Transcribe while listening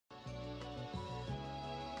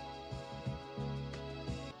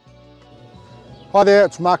Hi there,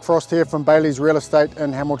 it's Mark Frost here from Bailey's Real Estate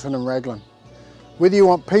in Hamilton and Raglan. Whether you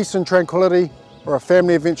want peace and tranquility or a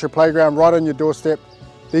family adventure playground right on your doorstep,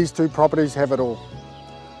 these two properties have it all.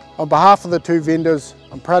 On behalf of the two vendors,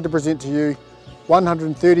 I'm proud to present to you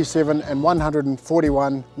 137 and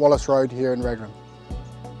 141 Wallis Road here in Raglan.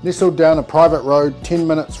 Nestled down a private road 10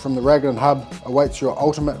 minutes from the Raglan hub awaits your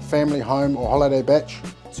ultimate family home or holiday batch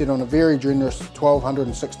set on a very generous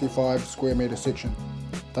 1265 square metre section.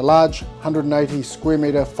 The large 180 square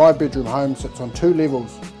metre 5-bedroom home sits on 2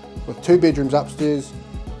 levels with 2 bedrooms upstairs,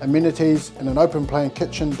 amenities and an open plan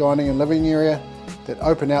kitchen, dining and living area that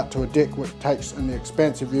open out to a deck which takes in the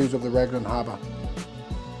expansive views of the Raglan harbour.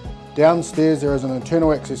 Downstairs there is an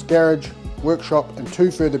internal access garage, workshop and 2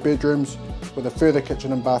 further bedrooms with a further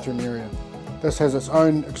kitchen and bathroom area. This has its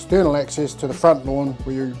own external access to the front lawn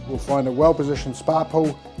where you will find a well positioned spa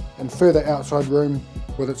pool and further outside room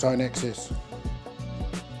with its own access.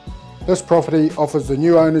 This property offers the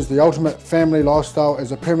new owners the ultimate family lifestyle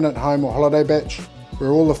as a permanent home or holiday batch where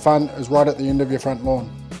all the fun is right at the end of your front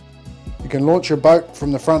lawn. You can launch your boat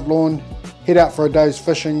from the front lawn, head out for a day's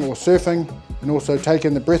fishing or surfing and also take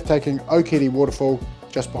in the breathtaking Okedi waterfall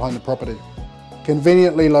just behind the property.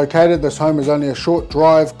 Conveniently located, this home is only a short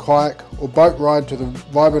drive, kayak or boat ride to the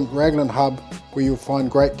vibrant Raglan hub where you'll find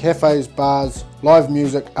great cafes, bars, live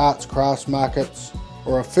music, arts, crafts, markets,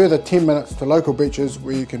 or a further 10 minutes to local beaches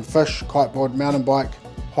where you can fish, kiteboard, mountain bike,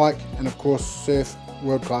 hike and of course surf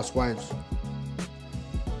world-class waves.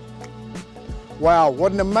 Wow,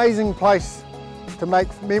 what an amazing place to make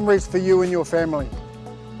memories for you and your family.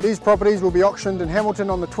 These properties will be auctioned in Hamilton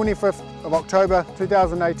on the 25th of October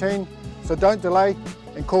 2018, so don't delay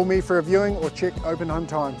and call me for a viewing or check open home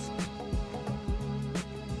times.